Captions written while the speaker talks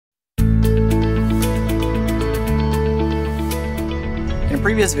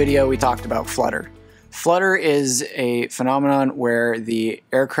previous video we talked about flutter. Flutter is a phenomenon where the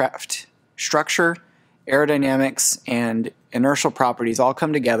aircraft structure, aerodynamics, and inertial properties all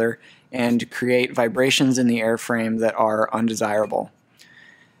come together and create vibrations in the airframe that are undesirable.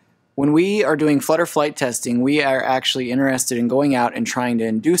 When we are doing flutter flight testing, we are actually interested in going out and trying to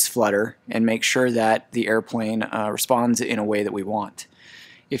induce flutter and make sure that the airplane responds in a way that we want.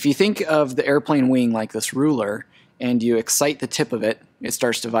 If you think of the airplane wing like this ruler and you excite the tip of it, it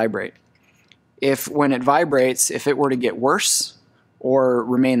starts to vibrate. When it vibrates, if it were to get worse or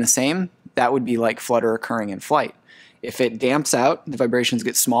remain the same, that would be like flutter occurring in flight. If it damps out, the vibrations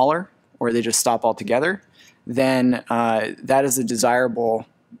get smaller, or they just stop altogether, then that is a desirable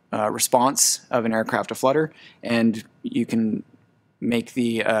response of an aircraft to flutter, and you can make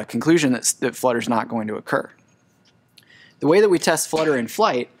the conclusion that flutter is not going to occur. The way that we test flutter in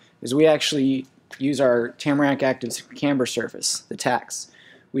flight is we actually use our Tamarack Active Camber Surface, the TACS.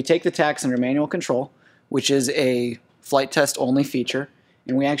 We take the TACS under manual control, which is a flight test only feature,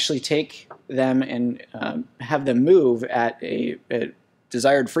 and we actually take them and have them move at a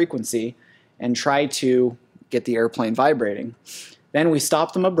desired frequency and try to get the airplane vibrating. Then we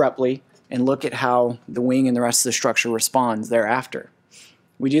stop them abruptly and look at how the wing and the rest of the structure responds thereafter.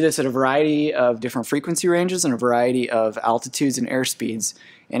 We do this at a variety of different frequency ranges and a variety of altitudes and airspeeds,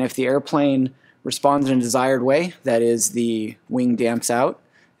 and if the airplane responds in a desired way, that is, the wing damps out,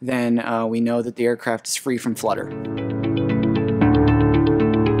 then we know that the aircraft is free from flutter.